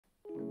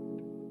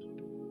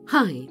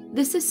Hi,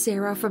 this is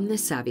Sarah from The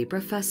Savvy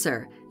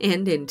Professor,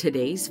 and in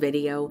today's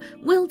video,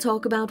 we'll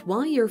talk about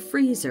why your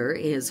freezer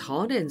is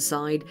hot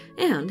inside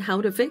and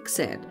how to fix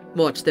it.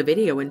 Watch the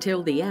video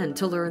until the end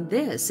to learn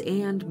this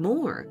and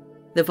more.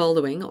 The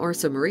following are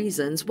some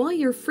reasons why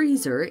your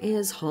freezer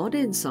is hot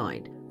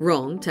inside: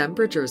 wrong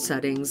temperature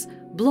settings,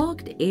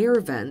 blocked air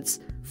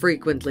vents,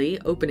 frequently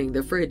opening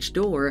the fridge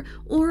door,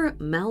 or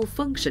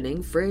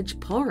malfunctioning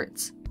fridge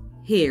parts.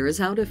 Here's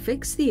how to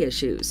fix the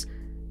issues.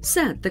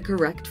 Set the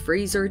correct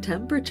freezer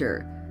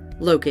temperature.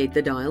 Locate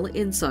the dial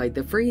inside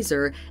the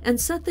freezer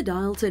and set the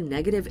dial to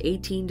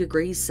 -18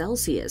 degrees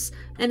Celsius,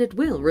 and it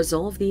will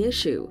resolve the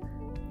issue.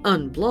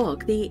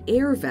 Unblock the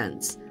air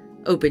vents.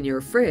 Open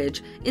your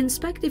fridge,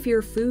 inspect if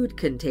your food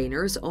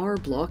containers are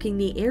blocking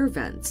the air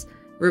vents.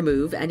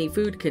 Remove any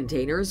food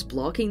containers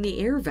blocking the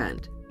air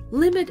vent.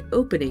 Limit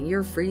opening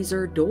your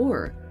freezer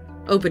door.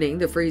 Opening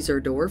the freezer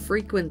door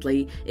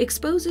frequently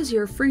exposes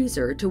your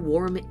freezer to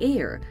warm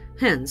air,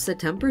 hence a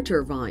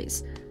temperature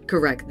rise.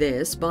 Correct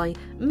this by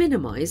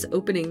minimize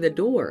opening the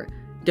door.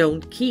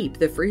 Don't keep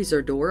the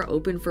freezer door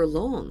open for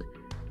long.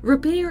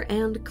 Repair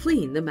and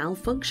clean the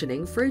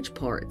malfunctioning fridge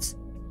parts.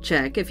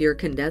 Check if your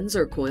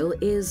condenser coil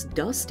is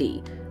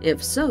dusty.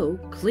 If so,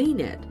 clean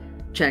it.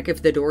 Check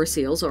if the door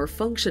seals are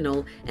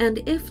functional,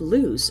 and if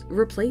loose,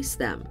 replace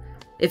them.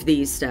 If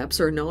these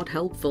steps are not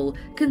helpful,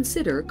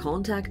 consider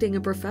contacting a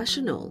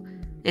professional.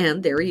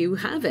 And there you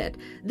have it.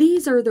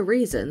 These are the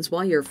reasons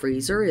why your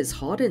freezer is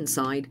hot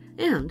inside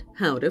and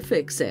how to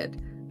fix it.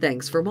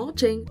 Thanks for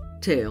watching.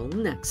 Till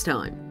next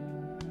time.